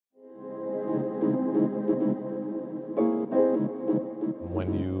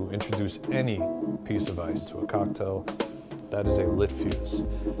introduce any piece of ice to a cocktail, that is a lit fuse.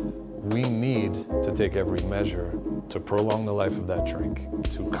 We need to take every measure to prolong the life of that drink,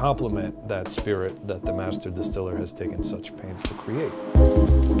 to complement that spirit that the master distiller has taken such pains to create.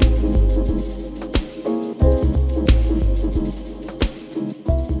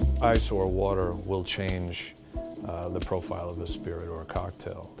 Ice or water will change the profile of a spirit or a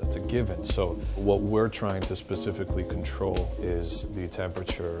cocktail. That's a given. So what we're trying to specifically control is the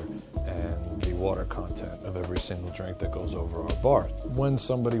temperature and the water content of every single drink that goes over our bar. When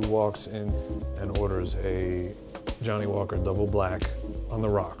somebody walks in and orders a Johnnie Walker Double Black on the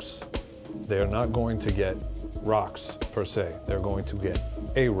rocks, they're not going to get rocks per se. They're going to get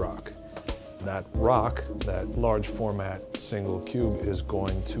a rock. That rock, that large format single cube, is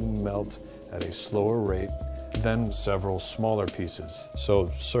going to melt at a slower rate than several smaller pieces.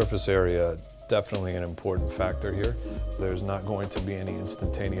 So surface area, definitely an important factor here. There's not going to be any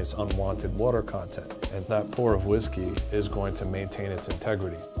instantaneous unwanted water content, and that pour of whiskey is going to maintain its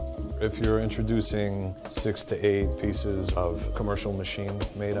integrity. If you're introducing 6 to 8 pieces of commercial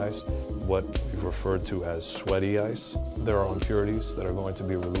machine-made ice, what we've referred to as sweaty ice, there are impurities that are going to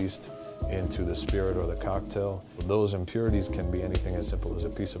be released into the spirit or the cocktail. Those impurities can be anything as simple as a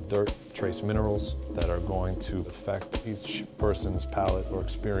piece of dirt, trace minerals that are going to affect each person's palate or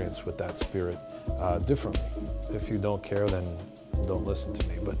experience with that spirit differently. If you don't care, then don't listen to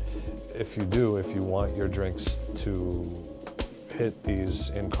me. But if you do, if you want your drinks to hit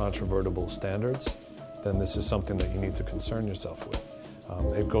these incontrovertible standards, then this is something that you need to concern yourself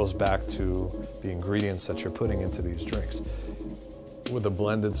with. It goes back to the ingredients that you're putting into these drinks. With a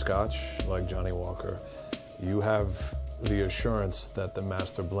blended Scotch like Johnnie Walker, you have the assurance that the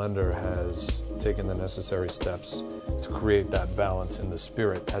master blender has taken the necessary steps to create that balance in the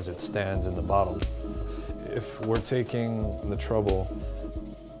spirit as it stands in the bottle. If we're taking the trouble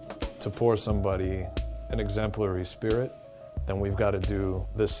to pour somebody an exemplary spirit, then we've got to do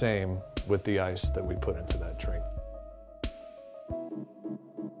the same with the ice that we put into that drink.